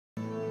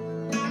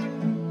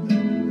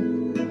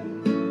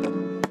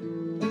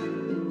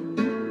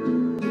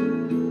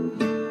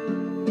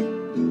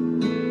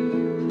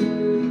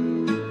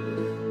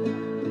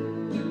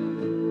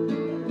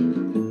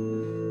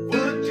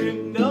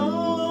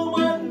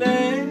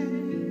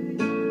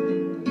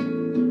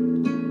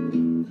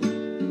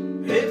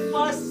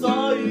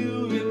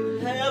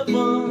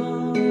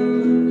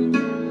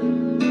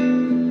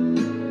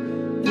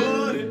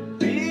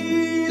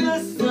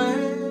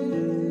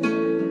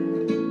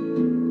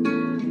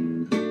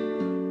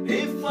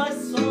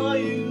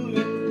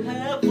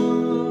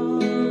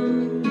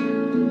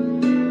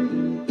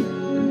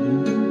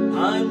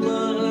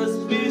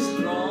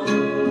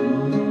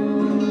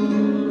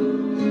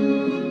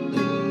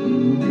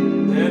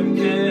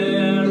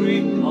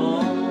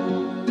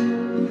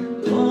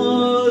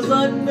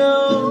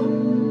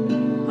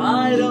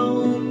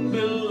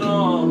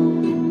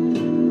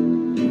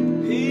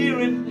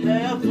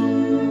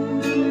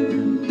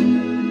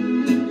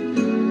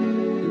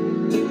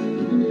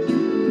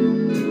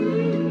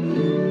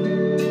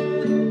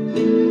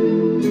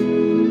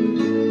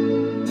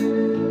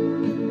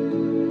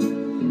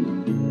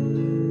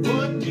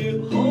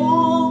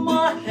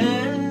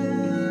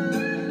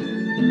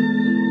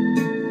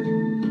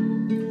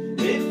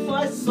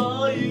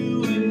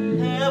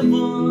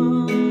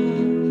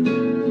heaven,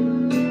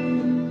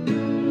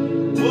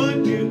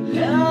 would you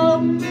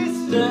help me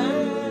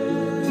stand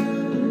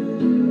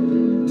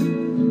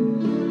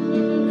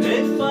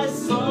if I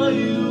saw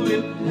you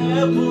in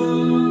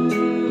heaven?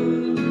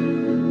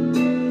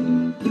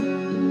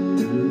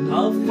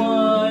 I'll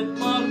find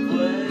my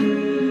way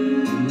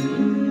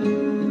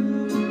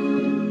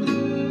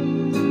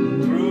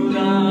through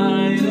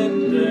night and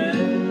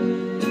day,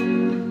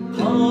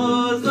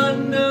 'cause I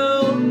know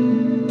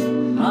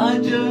I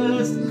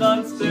just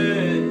can't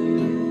stay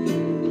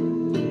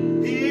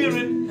here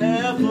in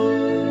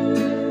heaven.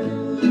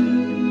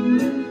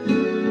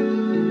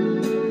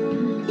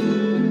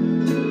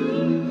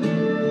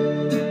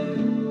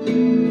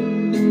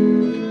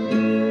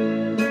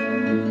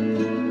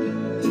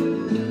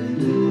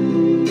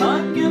 I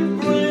can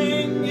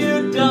bring you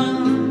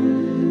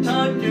down, I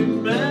can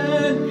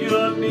bend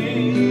your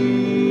knees,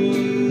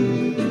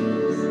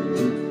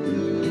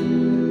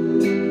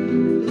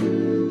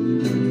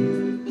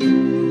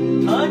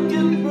 I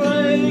can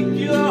break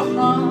your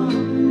heart,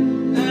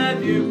 have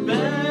you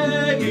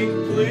begging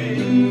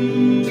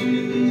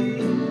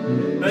please,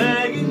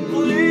 begging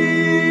please.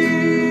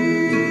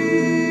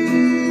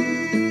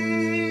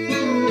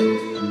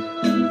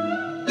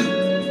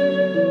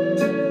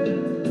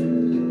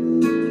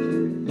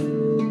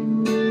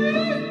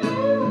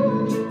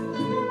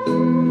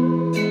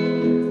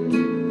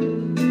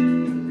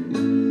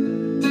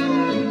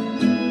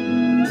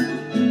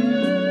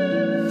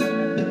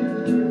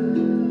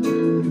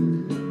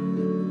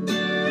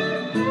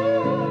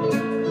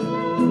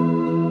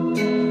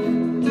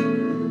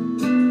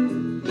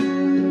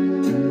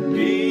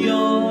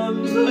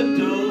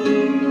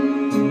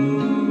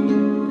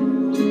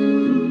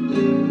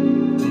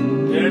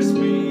 There's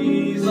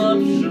peace,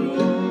 I'm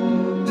sure.